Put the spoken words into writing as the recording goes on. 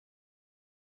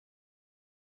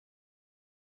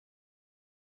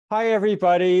Hi,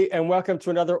 everybody, and welcome to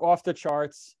another Off the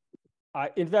Charts.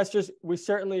 Investors, we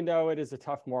certainly know it is a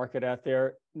tough market out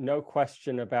there, no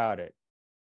question about it.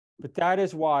 But that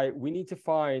is why we need to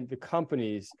find the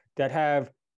companies that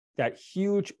have that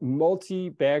huge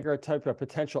multi-bagger type of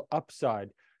potential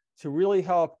upside to really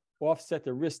help offset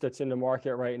the risk that's in the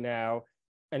market right now.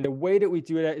 And the way that we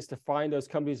do that is to find those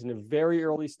companies in a very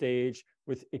early stage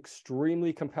with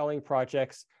extremely compelling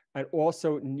projects and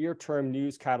also near-term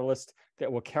news catalysts that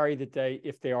will carry the day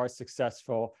if they are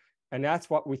successful. And that's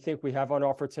what we think we have on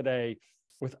offer today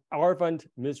with Arvind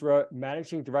Misra,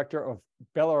 Managing Director of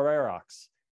Belararox,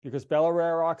 because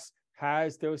Belararox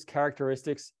has those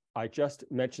characteristics I just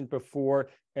mentioned before.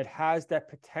 It has that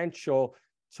potential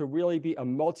to really be a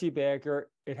multi-bagger.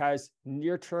 It has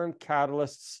near-term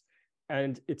catalysts,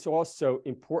 and it's also,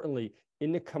 importantly,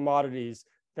 in the commodities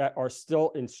that are still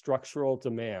in structural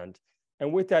demand.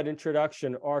 And with that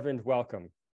introduction, Arvind, welcome.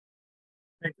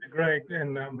 Thank you, Greg,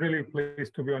 and I'm really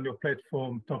pleased to be on your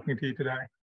platform talking to you today.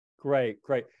 Great,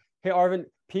 great. Hey, Arvind,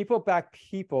 people back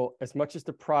people as much as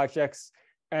the projects,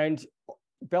 and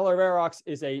Belararox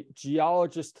is a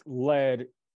geologist-led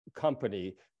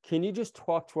company. Can you just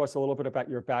talk to us a little bit about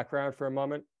your background for a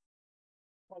moment?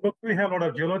 Look, we have a lot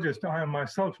of geologists. I am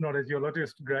myself not a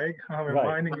geologist, Greg. I'm a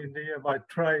mining engineer by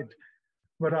trade,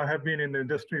 but I have been in the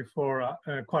industry for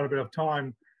quite a bit of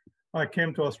time. I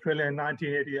came to Australia in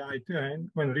 1988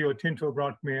 when Rio Tinto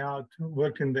brought me out,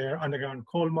 worked in their underground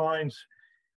coal mines.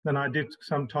 Then I did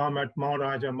some time at Mount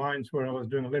Isa mines where I was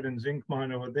doing a lead and zinc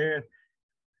mine over there.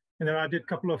 And then I did a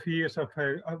couple of years of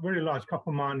a very large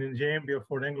copper mine in Zambia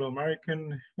for Anglo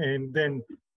American. And then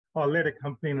I led a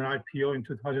company in an IPO in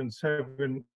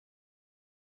 2007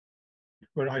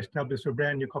 where I established a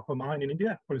brand new copper mine in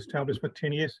India, was established for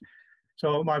 10 years.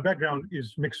 So my background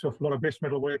is a mix of a lot of base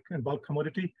metal work and bulk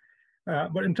commodity.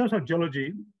 But in terms of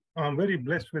geology, I'm very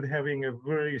blessed with having a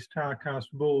very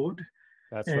star-cast board.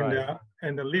 That's right.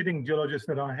 And the leading geologist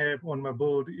that I have on my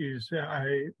board is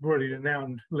a very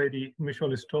renowned lady,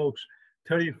 Michelle Stokes,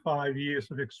 35 years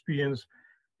of experience,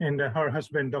 and her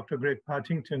husband, Dr. Greg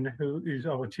Partington, who is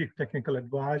our chief technical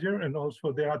advisor, and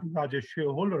also they are the largest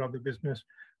shareholder of the business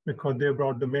because they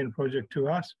brought the main project to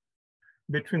us.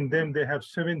 Between them, they have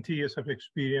 70 years of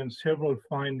experience, several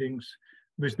findings,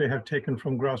 which they have taken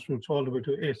from grassroots all the way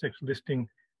to ASX listing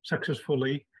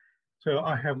successfully. So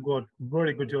I have got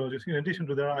very good geologists. In addition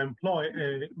to that, I employ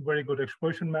a very good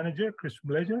exploration manager, Chris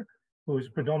Blazer, who is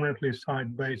predominantly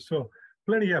site-based. So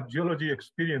plenty of geology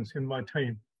experience in my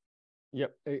team.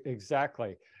 Yep,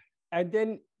 exactly. And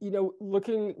then,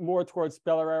 looking more towards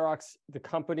Belararox, the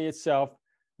company itself,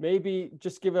 maybe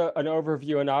just give an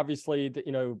overview. And obviously,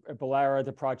 Belara,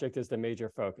 the project, is the major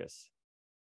focus.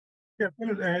 Yeah,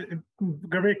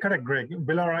 very correct, Greg.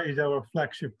 Belara is our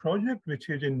flagship project, which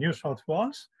is in New South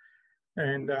Wales.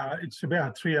 And it's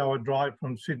about a 3-hour drive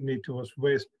from Sydney towards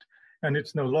west. And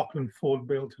it's in the Lachlan Fold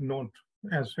Belt, not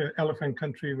as Elephant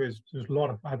Country, where there's a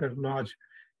lot of other large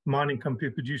mining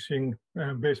companies producing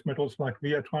base metals like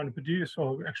we are trying to produce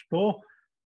or explore.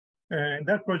 And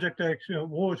that project actually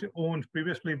was owned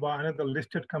previously by another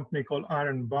listed company called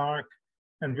Iron Bark.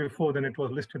 And before then, it was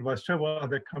listed by several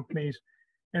other companies.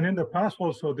 And in the past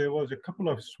also, there was a couple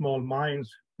of small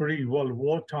mines pre-World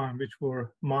War time, which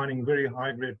were mining very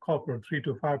high-grade copper, 3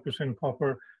 to 5%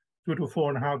 copper, 2 to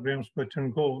 4.5 grams per ton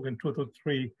gold, and 2 to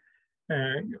 3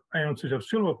 ounces of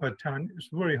silver per ton. It's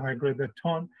very high-grade that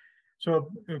time. So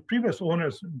previous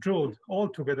owners drilled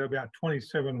altogether about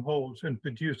 27 holes and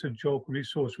produced a JORC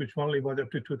resource, which only was up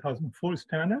to 2004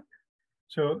 standard.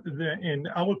 So, and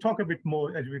I will talk a bit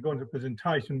more as we go into the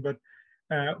presentation, but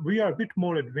we are a bit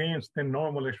more advanced than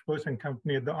normal exploration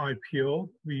company at the IPO.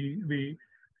 We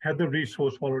had the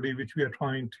resource already, which we are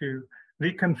trying to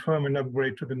reconfirm and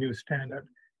upgrade to the new standard,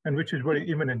 and which is very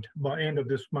imminent. By end of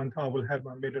this month, I will have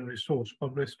my maiden resource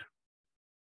published.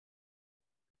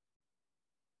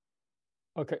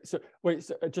 Okay, so wait,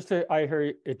 so I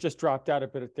heard it just dropped out a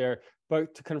bit there,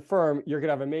 but to confirm, you're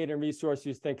gonna have a maiden resource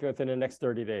you think within the next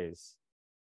 30 days.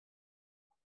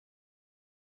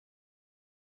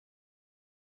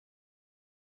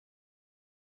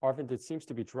 Arvind, it seems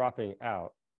to be dropping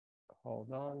out.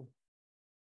 Hold on.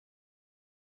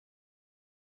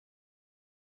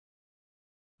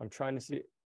 I'm trying to see.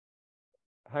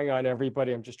 Hang on,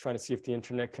 everybody. I'm just trying to see if the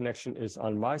internet connection is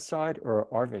on my side or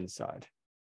Arvind's side.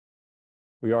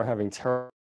 We are having terrible.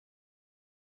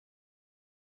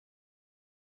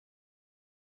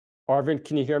 Arvind,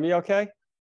 can you hear me okay?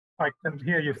 I can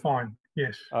hear you fine.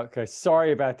 Yes. Okay,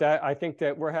 sorry about that. I think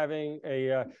that we're having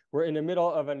we're in the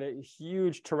middle of a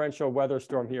huge torrential weather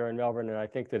storm here in Melbourne, and I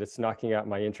think that it's knocking out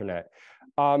my internet.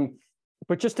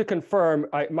 But just to confirm,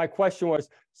 my question was,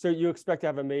 so you expect to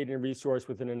have a maiden resource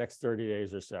within the next 30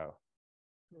 days or so?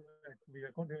 Correct.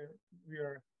 We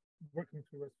are working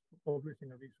towards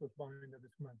publishing a resource by the end of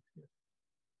this month. Yes.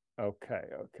 Okay,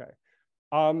 okay.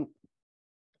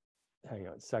 Hang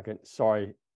on a second.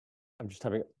 Sorry, I'm just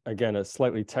having, again, a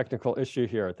slightly technical issue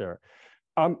here or there.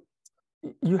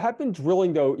 You have been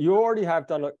drilling, though. You already have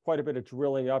done quite a bit of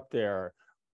drilling up there.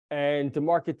 And the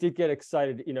market did get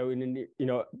excited,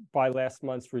 by last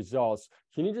month's results.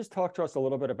 Can you just talk to us a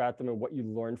little bit about them and what you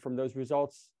learned from those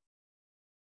results?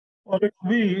 Well,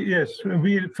 we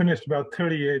finished about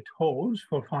 38 holes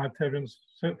for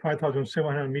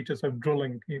 5,700 meters of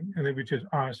drilling, which is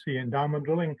RC and diamond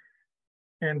drilling.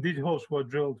 And these holes were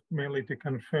drilled mainly to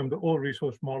confirm the ore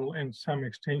resource model and some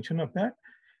extension of that.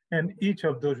 And each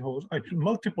of those holes, actually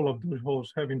multiple of those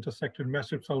holes have intersected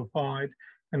massive sulfide,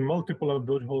 and multiple of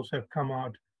those holes have come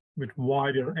out with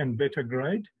wider and better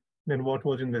grade than what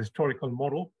was in the historical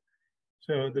model.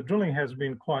 So the drilling has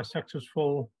been quite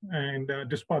successful, and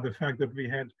despite the fact that we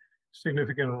had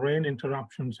significant rain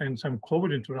interruptions and some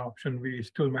COVID interruption, we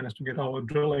still managed to get our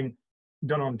drilling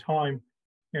done on time,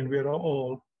 and we are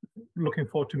all looking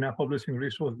forward to now publishing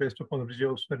resource based upon the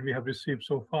results that we have received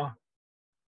so far.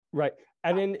 Right.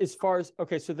 And then as far as,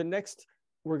 okay, so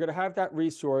we're going to have that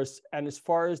resource. And as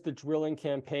far as the drilling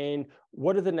campaign,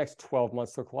 what do the next 12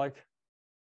 months look like?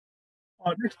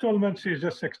 Next 12 months is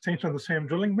just extension of the same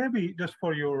drilling. Maybe just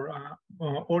for your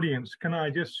audience, can I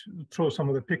just throw some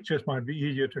of the pictures? Might be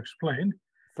easier to explain.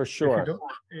 For sure.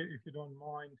 If you don't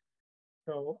mind.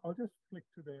 So I'll just click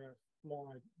to the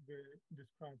slide where it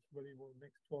describes very well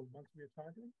next 12 months we are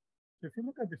targeting. So if you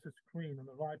look at this screen on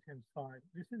the right-hand side,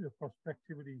 this is a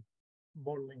prospectivity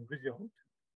modeling result.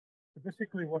 So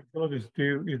basically what geologists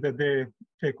do is that they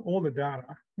take all the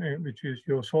data, which is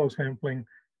your soil sampling,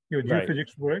 your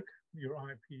geophysics work, your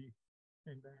IP,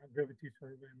 and gravity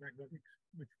survey and magnetics,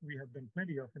 which we have done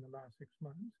plenty of in the last 6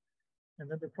 months. And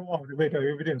then they provide the data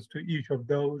evidence to each of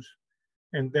those.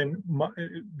 And then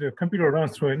the computer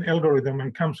runs through an algorithm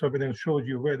and comes up and shows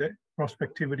you where the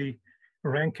prospectivity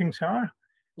rankings are.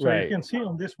 So you can see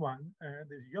on this one,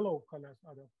 the yellow colors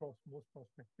are the most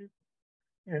prospective,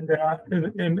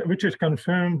 and which is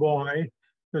confirmed by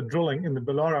the drilling in the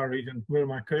Belararox region, where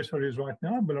my cursor is right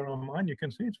now. Belararox mine, you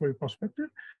can see it's very prospective,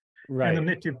 and the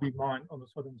native B mine on the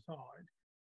southern side.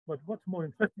 But what's more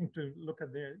interesting to look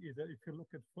at there is that if you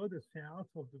look at further south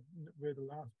of where the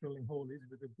last drilling hole is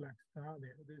with the black star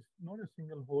there's not a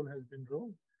single hole has been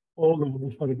drilled. All the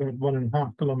holes are about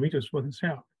 1.5 kilometers further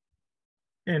south.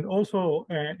 And also,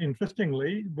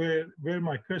 interestingly, where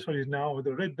my cursor is now, with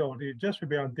the red dot is just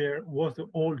about there, was the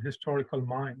old historical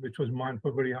mine, which was mined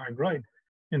for very high grade.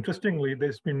 Interestingly,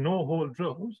 there's been no hole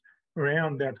drills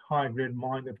around that high grade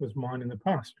mine that was mined in the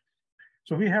past.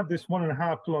 So we have this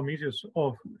 1.5 kilometers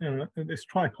of this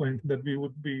strike length that we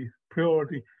would be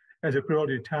priority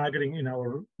targeting in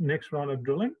our next round of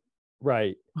drilling.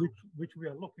 Right. Which we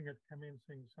are looking at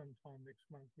commencing sometime next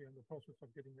month. We are in the process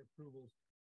of getting approvals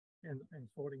and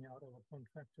sorting out our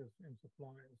contractors and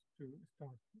suppliers to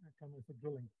start commence the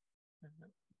drilling.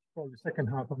 Probably second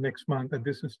half of next month at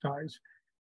this stage.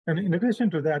 And in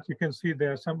addition to that, you can see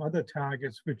there are some other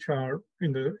targets which are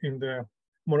in the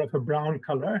more of a brown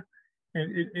color.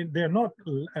 And they're not,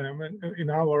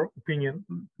 in our opinion,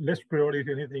 less priority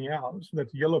than anything else.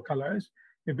 That yellow colors,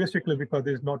 basically because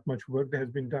there's not much work that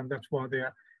has been done. That's why they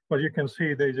are. But you can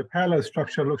see there's a parallel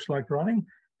structure looks like running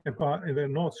in the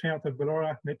north-south of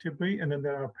Belararox natively, and then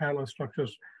there are parallel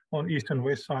structures on east and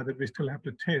west side that we still have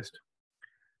to test.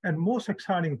 And most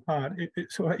exciting part,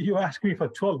 so you ask me for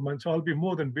 12 months, I'll be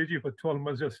more than busy for 12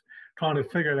 months just trying to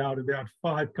figure out about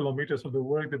 5 kilometers of the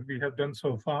work that we have done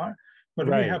so far. But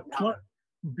we have,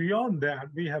 beyond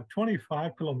that, we have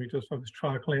 25 kilometers of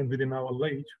strike length within our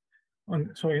lake.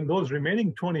 And so in those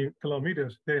remaining 20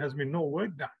 kilometers, there has been no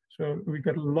work done. So we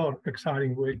got a lot of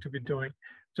exciting work to be doing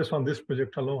just on this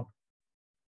project alone.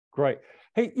 Great.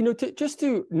 Hey, just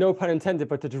to, no pun intended,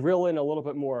 but to drill in a little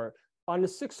bit more, on the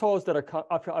 6 holes that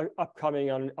are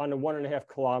upcoming on the 1.5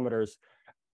 kilometers,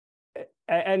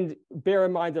 and bear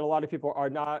in mind that a lot of people are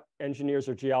not engineers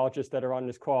or geologists that are on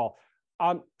this call,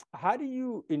 how do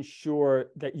you ensure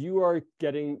that you are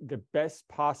getting the best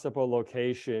possible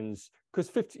locations? Because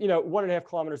 1.5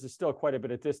 kilometers is still quite a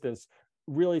bit of distance,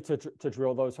 really, to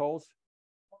drill those holes.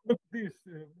 Look, these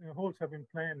holes have been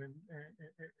planned and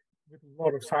with a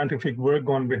lot of scientific work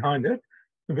gone behind it.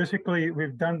 So basically,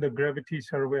 we've done the gravity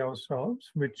survey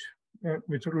ourselves, which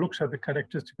looks at the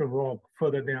characteristic of rock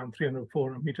further down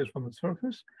 304 meters from the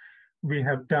surface. We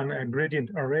have done a gradient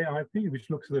array IP,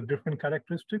 which looks at the different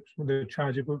characteristics with the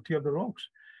chargeability of the rocks.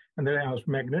 and then our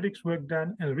magnetics work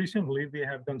done. And recently we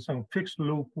have done some fixed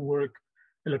loop work,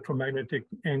 electromagnetic,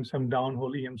 and some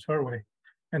downhole EM survey.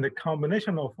 And the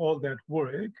combination of all that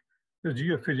work, the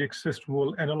geophysics system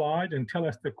will analyze and tell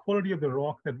us the quality of the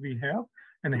rock that we have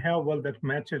and how well that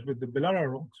matches with the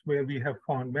Belararox, where we have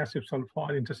found massive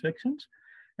sulfide intersections.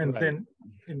 And then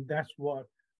that's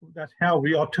how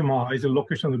we optimize the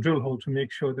location of the drill hole to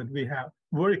make sure that we have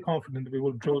very confident that we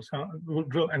will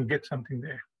drill and get something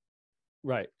there.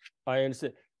 Right, I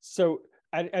understand. So,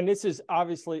 and this is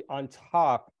obviously on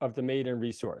top of the maiden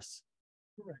resource.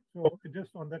 Correct. So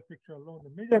just on that picture alone,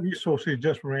 the maiden resource is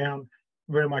just around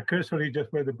where my cursor is,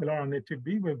 just where the Bellara native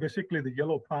be, where basically the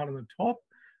yellow part on the top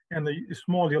and the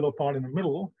small yellow part in the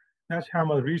middle. That's how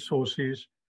much resources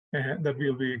that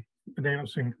we'll be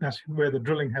announcing. That's where the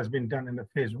drilling has been done in the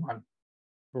phase 1.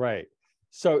 Right.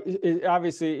 So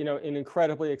obviously, an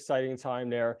incredibly exciting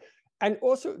time there. And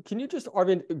also, can you just,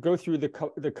 Arvind, go through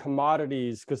the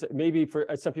commodities? Because maybe for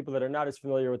some people that are not as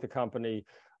familiar with the company,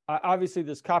 obviously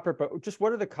there's copper, but just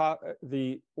what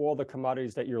are all the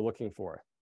commodities that you're looking for?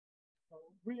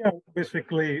 We are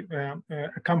basically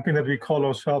a company that we call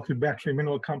ourselves a battery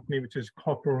mineral company, which is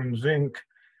copper and zinc.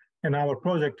 And our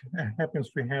project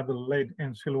happens to have the lead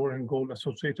and silver and gold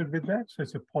associated with that. So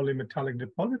it's a polymetallic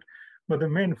deposit. But the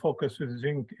main focus is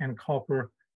zinc and copper.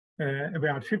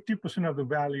 About 50% of the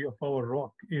value of our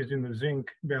rock is in the zinc.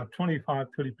 About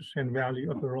 25–30%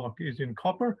 value of the rock is in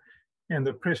copper. And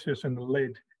the precious and the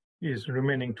lead is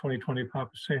remaining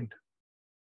 20–25%.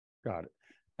 Got it.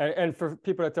 And for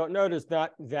people that don't know, there's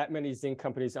not that many zinc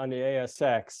companies on the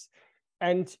ASX.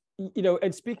 And,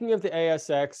 and speaking of the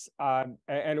ASX,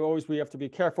 and always we have to be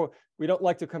careful, we don't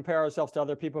like to compare ourselves to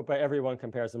other people, but everyone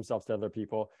compares themselves to other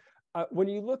people. When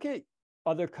you look at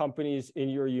other companies in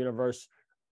your universe,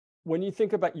 when you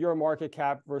think about your market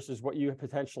cap versus what you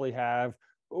potentially have,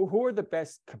 who are the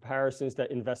best comparisons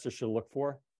that investors should look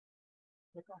for?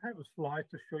 Look, I have a slide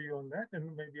to show you on that, and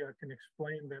maybe I can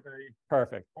explain that.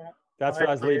 Perfect. That's what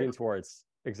I was leading towards.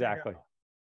 Exactly.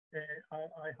 Yeah,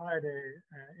 I hired an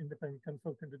independent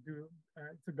consultant to do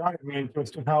to guide me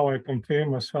as to how I compare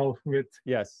myself with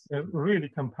really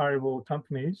comparable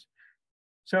companies.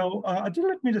 So just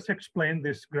let me just explain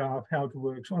this graph, how it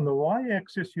works. On the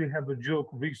y-axis, you have a JORC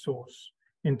resource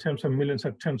in terms of millions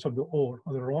of tons of the ore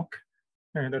or the rock,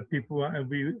 and that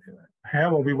we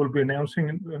have or we will be announcing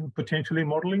and potentially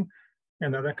modeling,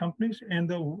 and other companies. And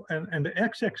the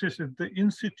x-axis is the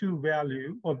in situ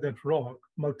value of that rock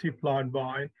multiplied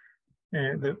by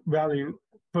the value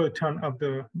per ton of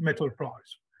the metal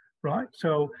price, right?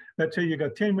 So let's say you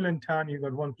got 10 million ton, you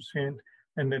got 1%,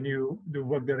 and then you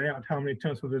work that out, how many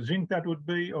tons of the zinc that would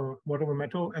be, or whatever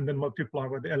metal, and then multiply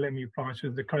by the LME price,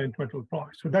 is the current metal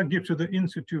price. So that gives you the in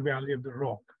situ value of the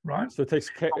rock, right? So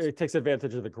it takes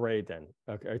advantage of the grade then.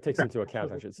 Okay, it takes into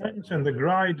account, I should say. And the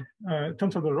grade,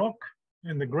 tons of the rock,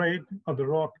 and the grade of the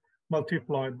rock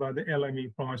multiplied by the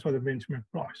LME price or the benchmark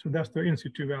price. So that's the in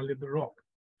situ value of the rock.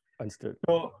 Understood.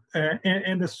 So,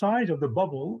 and the size of the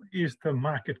bubble is the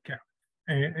market cap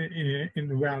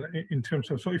in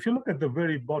terms of, so if you look at the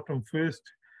very bottom first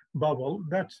bubble,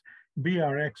 that's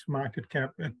BRX market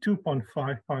cap at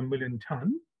 2.55 million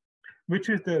ton, which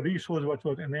is the resource which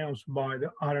was announced by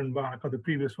the Ironbark or the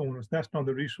previous owners. That's not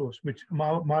the resource, which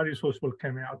my resource will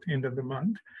come out end of the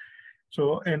month.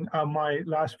 So, and my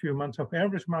last few months of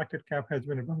average market cap has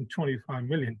been around 25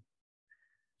 million.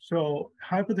 So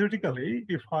hypothetically,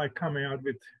 if I come out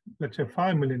with, let's say,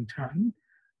 5 million ton,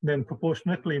 then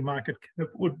proportionately market cap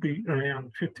would be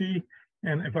around 50.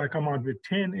 And if I come out with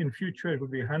 10 in future, it would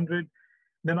be 100.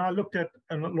 Then I looked at,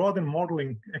 rather than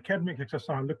modeling academic exercise,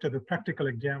 I looked at the practical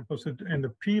examples, and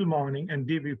the Peel Mining and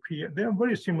DVP, they're a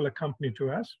very similar company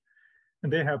to us.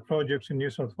 And they have projects in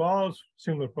New South Wales,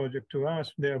 similar project to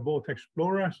us. They are both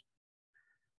explorers.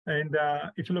 And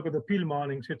if you look at the Peel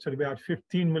Mining, it's at about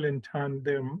 15 million ton.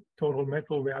 Their total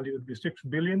metal value would be 6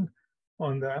 billion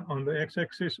on the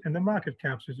x-axis, and the market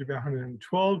caps is about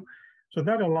 112. So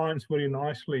that aligns very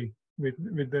nicely with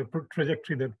the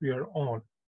trajectory that we are on.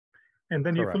 And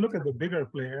then if you look at the bigger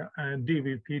player, and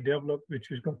DVP Develop, which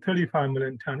has got 35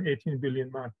 million ton, 18 billion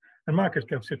mark, and market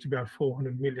cap sits about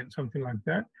 400 million, something like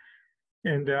that.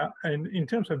 And in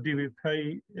terms of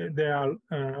DVP, they are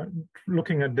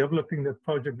looking at developing the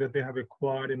project that they have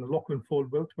acquired in the Lachlan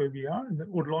Fold Belt, where we are in the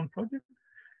Woodlawn project.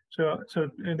 So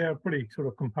they are pretty sort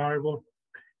of comparable.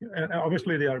 And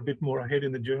obviously, they are a bit more ahead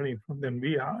in the journey than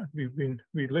we are.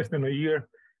 We're less than a year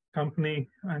company,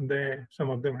 and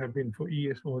some of them have been for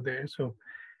years over there. So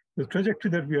the trajectory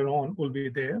that we are on will be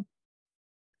there.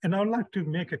 And I would like to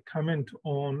make a comment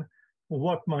on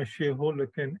what my shareholder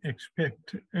can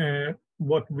expect,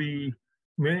 what we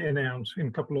may announce in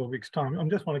a couple of weeks' time. I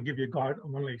just want to give you a guide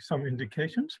on only some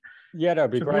indications. Yeah,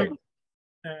 that'd be So great.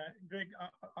 Greg,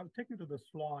 I'll take you to the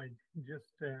slide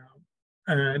just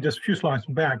a few slides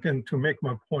back, and to make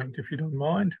my point, if you don't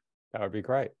mind. That would be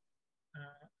great.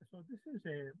 So this is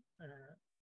a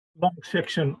long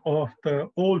section of the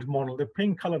old model. The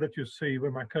pink color that you see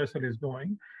where my cursor is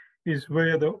going is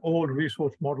where the old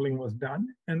resource modeling was done.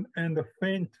 And the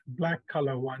faint black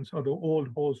color ones are the old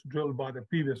holes drilled by the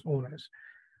previous owners,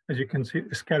 as you can see,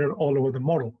 scattered all over the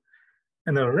model.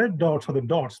 And the red dots are the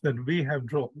dots that we have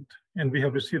drilled and we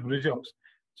have received results.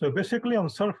 So basically on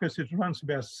surface, it runs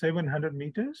about 700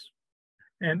 meters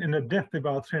and in a depth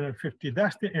about 350.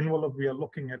 That's the envelope we are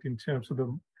looking at in terms of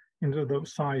the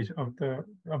size of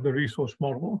the resource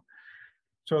model.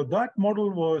 So that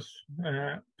model was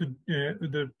the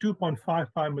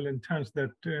 2.55 million tons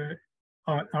that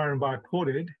Ironbark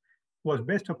quoted was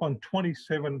based upon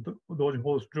 27 those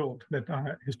holes drilled that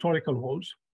are historical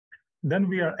holes. Then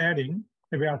we are adding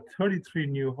about 33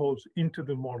 new holes into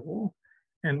the model,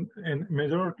 and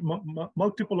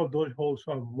multiple of those holes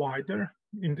are wider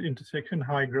in the intersection,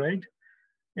 high grade.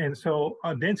 And so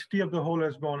our density of the hole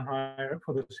has gone higher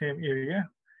for the same area,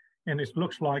 and it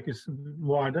looks like it's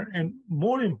wider. And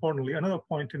more importantly, another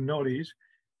point to note is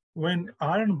when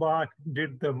Ironbark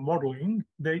did the modeling,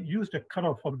 they used a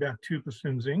cutoff of about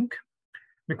 2% zinc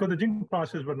because the zinc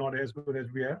prices were not as good as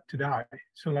we are today.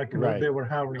 So like they were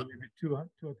hovering maybe 2,000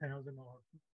 or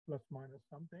plus minus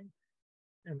something.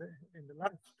 And in the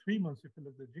last 3 months, if you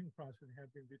look, the zinc prices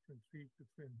have been between 3,000 to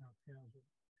 3,500.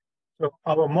 So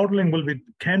our modeling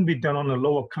can be done on a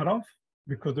lower cutoff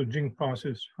because the zinc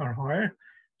prices are higher.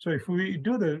 So if we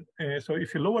do so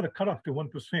if you lower the cutoff to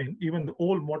 1%, even the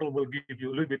old model will give you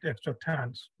a little bit extra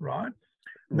tons, right?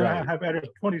 Then I have added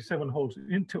 27 holes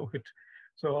into it.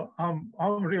 So I'm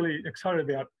really excited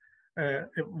about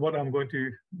what I'm going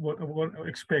to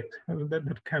expect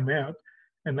that come out.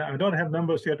 And I don't have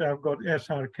numbers yet. I've got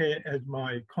SRK as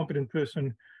my competent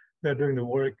person. They're doing the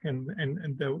work, and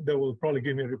they will probably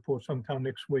give me a report sometime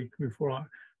next week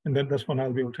and then that's when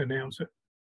I'll be able to announce it.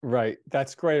 Right.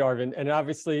 That's great, Arvind. And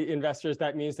obviously, investors,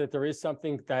 that means that there is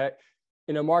something that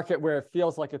in a market where it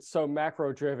feels like it's so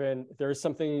macro driven, there is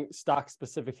something stock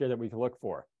specific here that we can look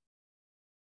for.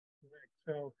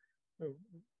 Correct. So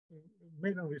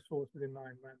maiden resource within 9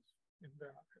 months,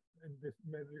 and this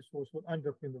maiden resource will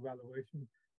underpin the valuation,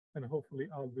 and hopefully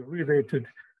I'll be re-rated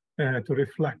to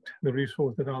reflect the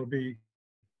resource that I'll be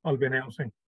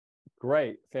announcing.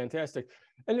 Great, fantastic.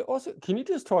 And also, can you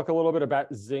just talk a little bit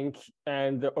about zinc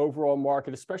and the overall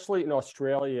market, especially in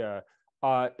Australia?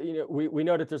 We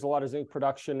know that there's a lot of zinc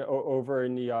production over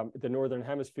in the northern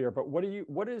hemisphere, but what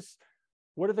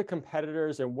are the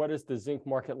competitors and what is the zinc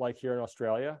market like here in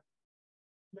Australia?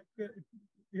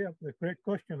 Yeah, a great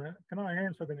question. Can I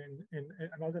answer that? And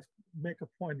I'll just make a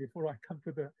point before I come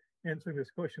to the answer this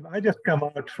question. I just come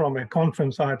out from a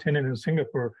conference I attended in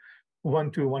Singapore,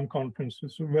 121 conference.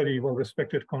 It's a very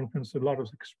well-respected conference, a lot of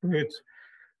experts.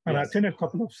 And I attended a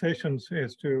couple of sessions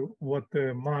as to what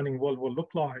the mining world will look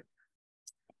like.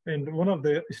 And one of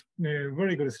the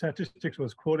very good statistics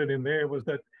was quoted in there was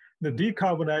that the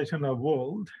decarbonization of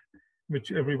world,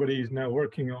 which everybody is now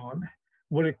working on,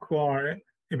 will require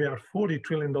about $40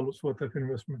 trillion worth of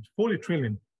investments, 40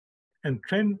 trillion. And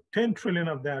 10 trillion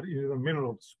of that is the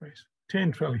mineral space,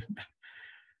 10 trillion.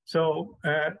 So,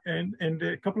 and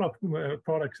a couple of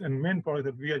products and main products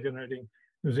that we are generating,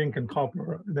 zinc and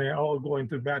copper, they are all going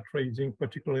to battery, zinc,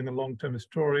 particularly in the long-term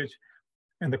storage.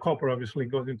 And the copper obviously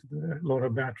goes into the loader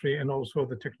battery and also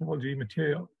the technology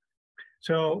material.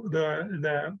 So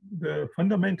the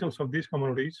fundamentals of these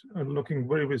commodities are looking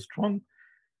very, very strong.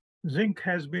 Zinc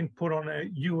has been put on a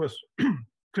US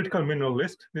critical mineral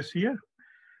list this year.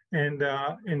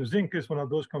 And zinc is one of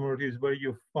those commodities where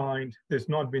you find there's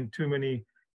not been too many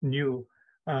new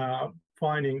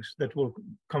findings that will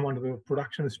come onto the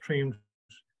production streams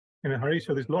in a hurry.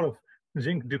 So there's a lot of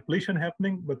zinc depletion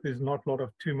happening, but there's not a lot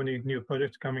of too many new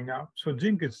projects coming out. So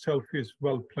zinc itself is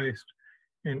well placed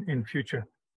in future.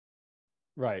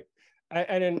 Right.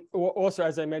 And then also,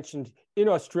 as I mentioned, in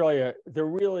Australia, there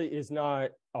really is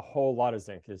not a whole lot of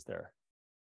zinc, is there?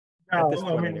 At this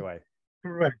point, anyway.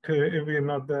 Correct. We are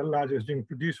not the largest zinc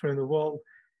producer in the world.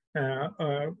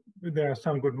 There are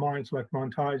some good mines like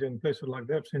Montage and places like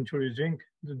that. Century Zinc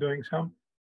is doing some.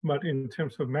 But in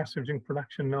terms of massive zinc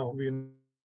production, no, we're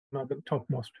not the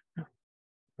topmost. Yeah.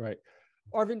 Right.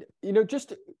 Arvind,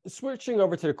 just switching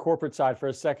over to the corporate side for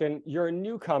a second, you're a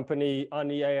new company on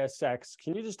the ASX.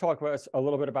 Can you just talk to us a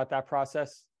little bit about that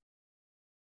process?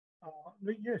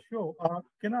 Yeah, sure.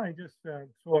 Can I just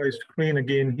throw a screen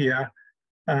again here?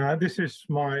 This is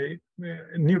my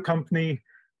new company,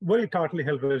 very tightly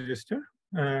held register.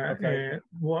 Okay.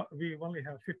 We only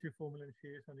have 54 million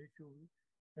shares on issue.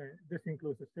 This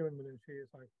includes the 7 million shares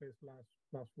I placed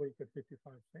last week at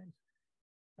 55 cents.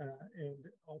 And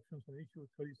options on issue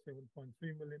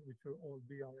 37.3 million, which are all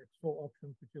BRX4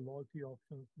 options, which are loyalty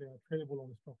options. They are tradable on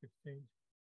the stock exchange.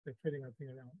 They're trading, I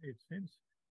think, around 8 cents.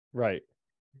 Right.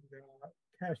 And,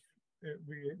 cash,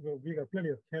 we got plenty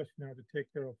of cash now to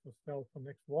take care of ourselves for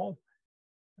next wall.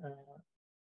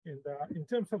 In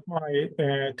terms of my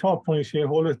top 20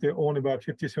 shareholders, they own about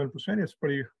 57%. It's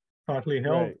pretty tightly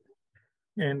held. Right.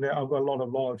 And I've got a lot of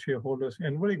large shareholders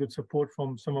and very good support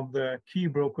from some of the key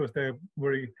brokers that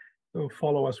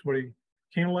follow us very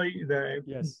keenly. The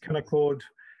Yes. Canaccord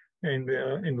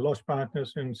and Loss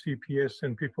Partners and CPS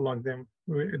and people like them.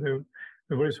 They're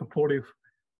very supportive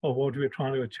of what we're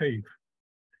trying to achieve.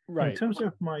 Right. In terms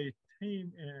of my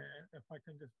team, if I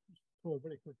can just throw a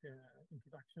very quick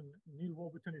introduction. Neil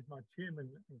Warburton is my chairman,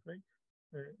 Greg,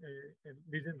 a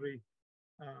legendary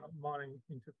mining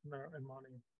entrepreneur and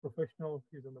mining professional.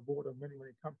 He's on the board of many,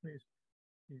 many companies.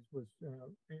 He was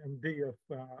MD of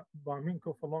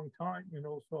Barminco for a long time and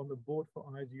also on the board for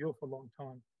IGO for a long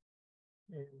time.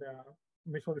 And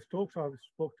Michelle Stokes, I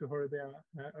spoke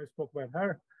about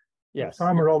her. Yes.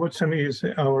 Simon Robertson is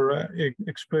our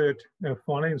expert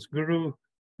finance guru,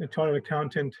 a chartered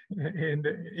accountant and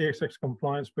ASX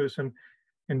compliance person.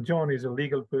 And John is a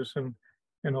legal person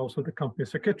and also the company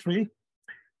secretary.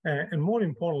 And more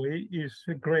importantly is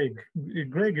Greg.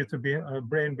 Greg is the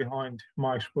brain behind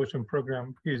my exposure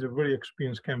program. He's a very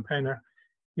experienced campaigner.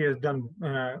 He has done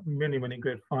many, many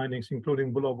great findings,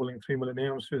 including below 3 million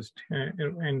ounces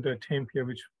and Tampia,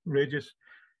 which rages,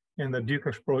 and the Duke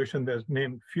exploration that's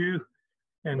named few.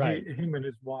 And right. him and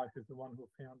his wife is the one who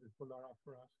founded Belararox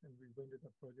for us, and we vended the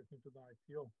project into the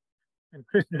IPO. And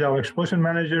Chris is our exploration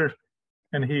manager,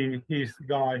 and he's the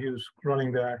guy who's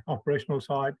running the operational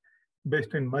side,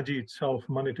 based in Mudgee itself,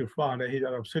 Monday to Friday. He's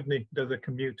out of Sydney, does a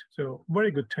commute. So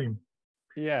very good team.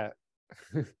 Yeah,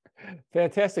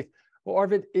 fantastic. Well,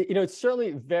 Arvind, it's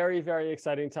certainly very, very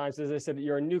exciting times. As I said,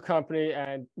 you're a new company,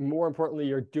 and more importantly,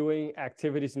 you're doing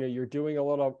activities. You're doing a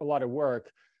lot of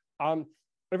work.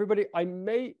 Everybody,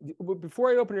 before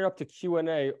I open it up to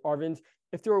Q&A, Arvind,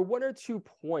 if there are one or two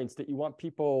points that you want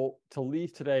people to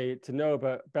leave today to know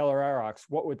about Belararox,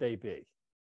 what would they be?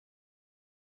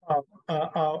 I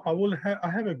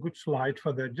have a good slide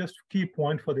for that. Just key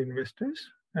point for the investors.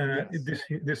 Yes.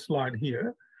 This slide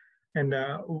here. And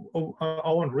I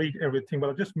won't read everything, but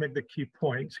I'll just make the key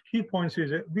points. Key points is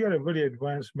that we are a very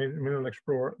advanced mineral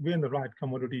explorer. We're in the right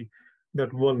commodity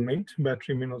that world needs,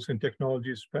 battery minerals and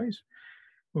technology space.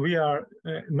 We are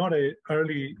not an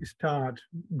early start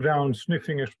ground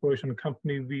sniffing exploration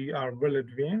company. We are well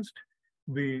advanced.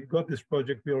 We got this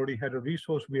project. We already had a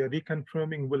resource. We are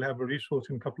reconfirming. We'll have a resource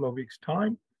in a couple of weeks'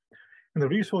 time. And the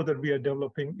resource that we are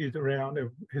developing is around a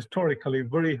historically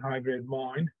very high-grade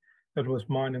mine that was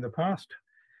mined in the past.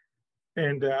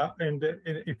 And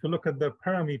if you look at the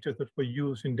parameters that were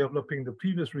used in developing the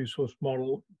previous resource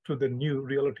model to the new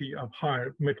reality of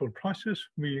higher metal prices,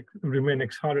 we remain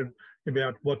excited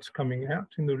about what's coming out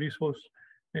in the resource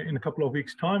in a couple of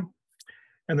weeks' time.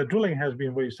 And the drilling has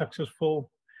been very successful.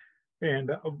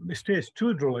 And the stage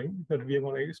 2 drilling that we are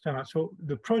going to start. So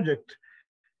the project,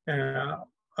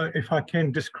 if I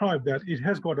can describe that, it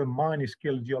has got a mine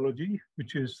scale geology,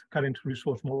 which is current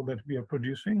resource model that we are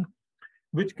producing,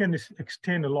 which can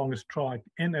extend along a strike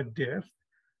and at depth.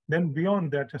 Then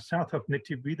beyond that, south of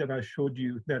Nitivi that I showed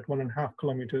you, that 1.5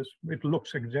 kilometers, it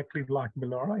looks exactly like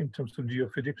Belararox in terms of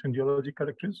geophysics and geology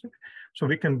characteristics. So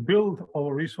we can build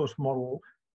our resource model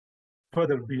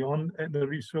further beyond the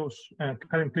resource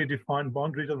currently defined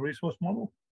boundaries of the resource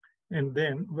model. And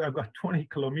then we've got 20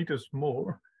 kilometers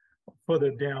more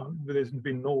further down where there's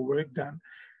been no work done.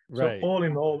 Right. So all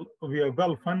in all, we are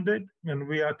well funded and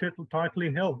we are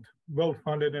tightly held, well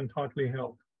funded and tightly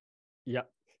held. Yeah,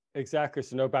 exactly.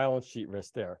 So no balance sheet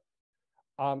risk there.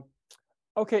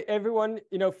 Okay, everyone,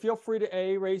 feel free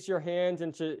to raise your hand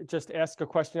and to just ask a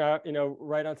question out,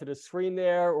 right onto the screen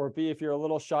there, or B, if you're a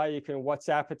little shy, you can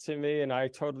WhatsApp it to me, and I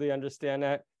totally understand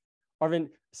that. Arvind,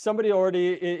 somebody already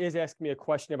is asking me a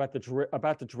question about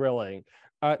the drilling.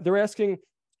 They're asking,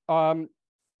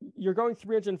 you're going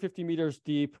 350 meters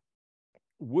deep.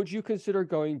 Would you consider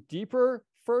going deeper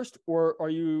first, or are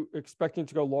you expecting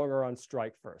to go longer on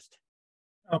strike first?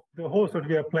 The holes that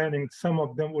we are planning, some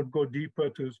of them would go deeper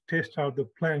to test out the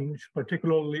plunge,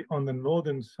 particularly on the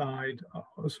northern side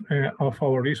of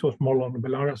our resource model on the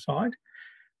Belararox side,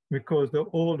 because the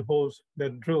old holes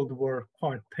that drilled were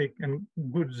quite thick and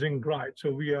good zinc grade.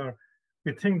 So we are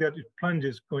we think that it plunge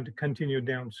is going to continue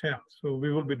down south. So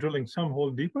we will be drilling some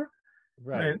hole deeper.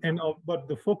 Right. But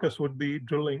the focus would be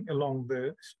drilling along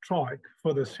the strike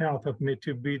further south of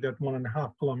Native B, that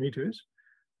 1.5 kilometers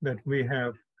that we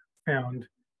have found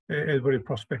is very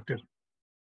prospective.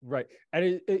 Right.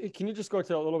 And can you just go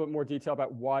into a little bit more detail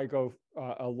about why go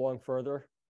along further?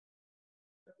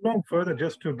 Along further,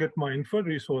 just to get my inferred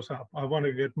resource up. I want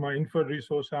to get my inferred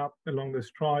resource up along the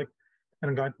strike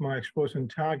and got my exposure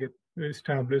target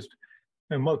established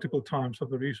multiple times of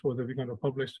the resource that we're going to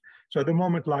publish. So at the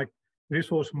moment, like,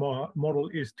 resource model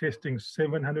is testing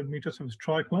 700 meters of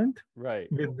strike length. Right.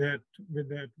 With that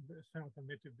south of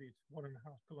Native Beach, 1.5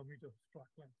 kilometers strike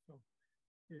length. So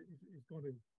it's going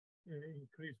to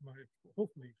increase my,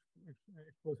 hopefully,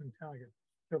 exposure target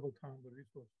several times the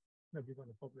resource that we're going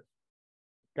to publish.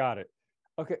 Got it.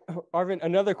 Okay, Arvind,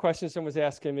 another question someone was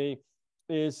asking me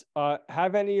is,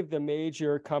 have any of the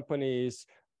major companies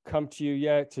come to you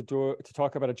yet to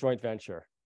talk about a joint venture?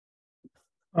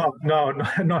 Oh, no,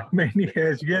 not many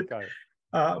as yet. Okay.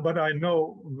 But I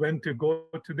know when to go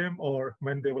to them or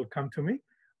when they will come to me.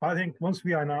 I think once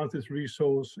we announce this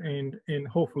resource and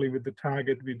hopefully with the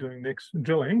target we're doing next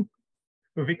drilling,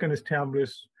 we can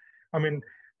establish, I mean,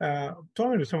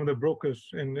 talking to some of the brokers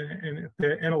and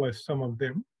the analysts, some of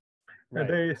them,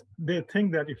 right. They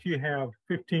think that if you have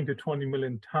 15 to 20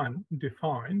 million ton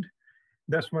defined,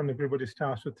 that's when everybody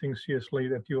starts to think seriously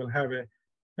that you will have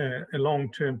a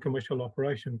long-term commercial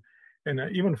operation. And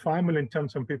even 5 million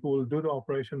tons, some people will do the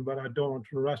operation, but I don't want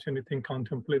to rush anything,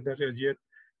 contemplate that as yet.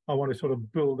 I want to sort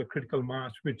of build a critical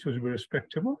mass, which will be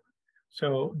respectable.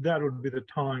 So that would be the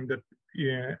time that,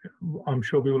 yeah, I'm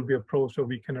sure we will be approached, or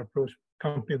we can approach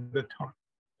company at that time.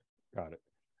 Got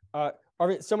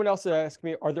it. Someone else asked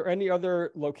me, are there any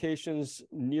other locations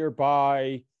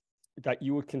nearby that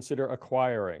you would consider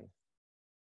acquiring?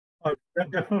 That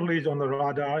definitely is on the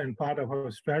radar, and part of our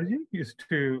strategy is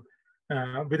to,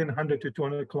 within 100 to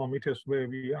 200 kilometers where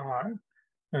we are,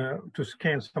 to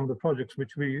scan some of the projects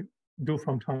which we do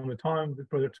from time to time. The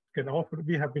projects get offered.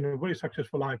 We have been a very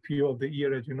successful IPO of the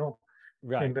year, as you know,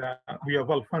 right. And we are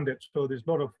well funded. So there's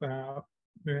a lot of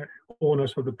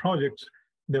owners of the projects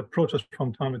that approach us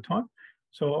from time to time.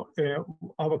 So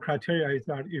our criteria is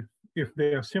that if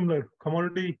they are similar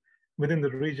commodity within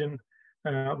the region,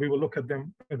 we will look at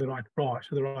them at the right price,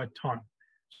 at the right time.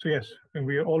 So yes, and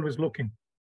we are always looking.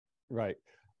 Right.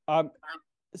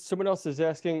 Someone else is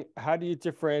asking, how do you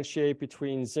differentiate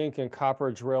between zinc and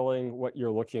copper drilling, what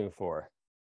you're looking for?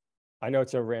 I know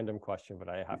it's a random question, but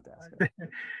I have to ask it.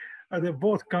 They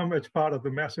both come as part of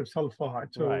the massive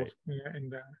sulfide. So, right.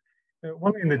 And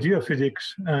one in the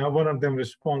geophysics, one of them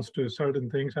responds to certain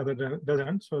things, other than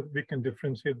doesn't. So we can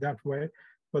differentiate that way.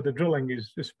 But the drilling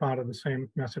is part of the same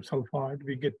massive sulfide.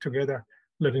 We get together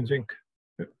lead and zinc.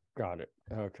 Got it.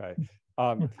 Okay.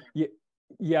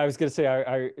 Yeah, I was going to say,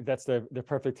 I that's the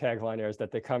perfect tagline there, is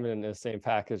that they come in the same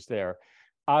package there.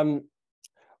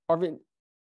 Arvind,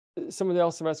 someone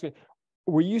else asked me,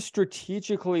 were you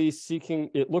strategically seeking,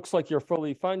 it looks like you're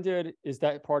fully funded. Is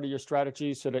that part of your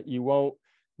strategy so that you won't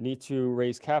need to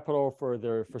raise capital for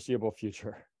the foreseeable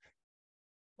future?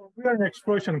 Well, we are an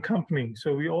exploration company,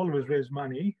 so we always raise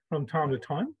money from time to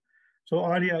time. So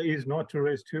idea is not to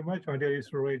raise too much. Idea is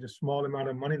to raise a small amount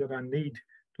of money that I need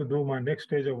to do my next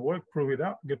stage of work, prove it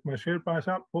up, get my share price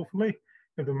up, hopefully,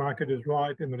 if the market is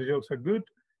right and the results are good.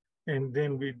 And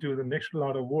then we do the next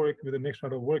lot of work with the next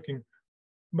lot of working.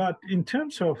 But in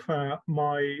terms of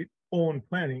my own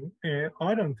planning,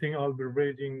 I don't think I'll be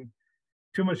raising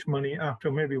too much money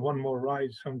after maybe one more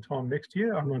rise sometime next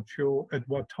year. I'm not sure at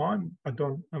what time.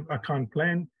 I can't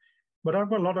plan. But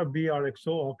I've got a lot of BRXO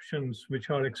options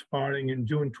which are expiring in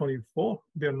June 24.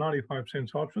 They're 95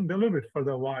 cents option. They're a little bit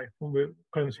further away from where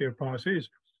current share price is.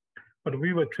 But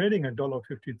we were trading at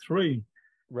 $1.53.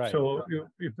 Right. So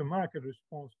if the market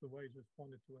responds the way it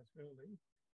responded to us early,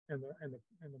 and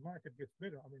the market gets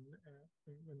better, I mean,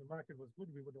 when the market was good,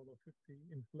 we were $1.50.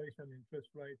 Inflation, interest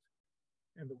rates,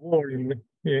 and the war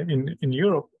in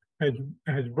Europe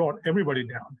has brought everybody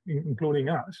down, including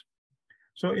us.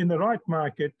 So in the right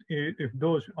market, if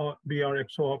those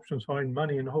BRXO options are in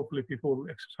money, and hopefully people will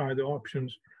exercise the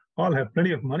options, I'll have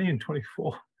plenty of money in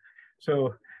 24.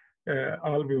 So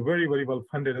I'll be very, very well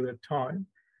funded at that time.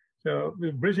 So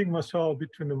bridging myself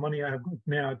between the money I have got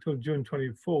now till June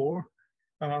 24,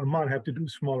 I might have to do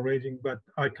small raising, but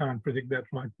I can't predict that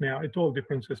right now. It all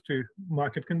depends as to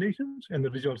market conditions and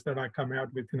the results that I come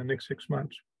out with in the next 6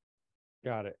 months.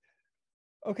 Got it.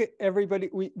 Okay, everybody,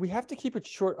 we have to keep it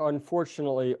short,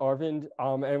 unfortunately, Arvind,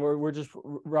 and we're just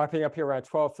wrapping up here around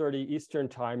 12:30 Eastern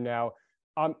time now.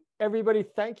 Everybody,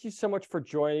 thank you so much for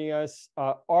joining us.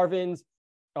 Arvind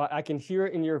I can hear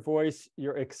it in your voice,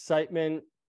 your excitement.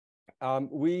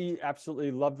 We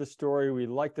absolutely love the story. We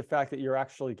like the fact that you're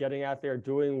actually getting out there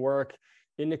doing work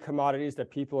in the commodities that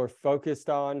people are focused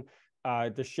on.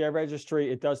 The share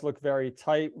registry, it does look very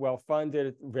tight,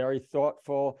 well-funded, very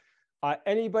thoughtful.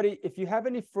 Anybody, if you have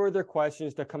any further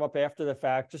questions that come up after the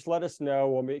fact, just let us know.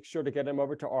 We'll make sure to get them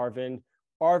over to Arvind.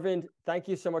 Arvind, thank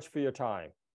you so much for your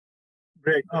time.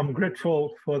 Greg, I'm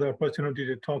grateful for the opportunity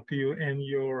to talk to you and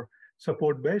your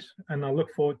support base, and I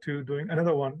look forward to doing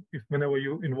another one. If whenever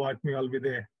you invite me, I'll be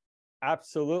there.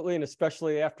 Absolutely, and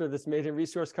especially after this maiden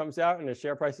resource comes out and the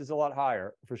share price is a lot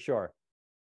higher, for sure.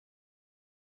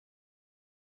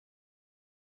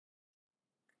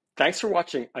 Thanks for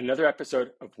watching another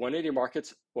episode of 180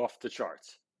 Markets Off the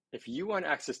Charts. If you want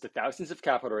access to thousands of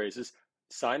capital raises,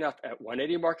 sign up at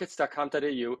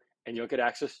 180markets.com.au and you'll get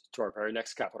access to our very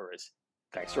next capital raise.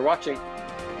 Thanks for watching.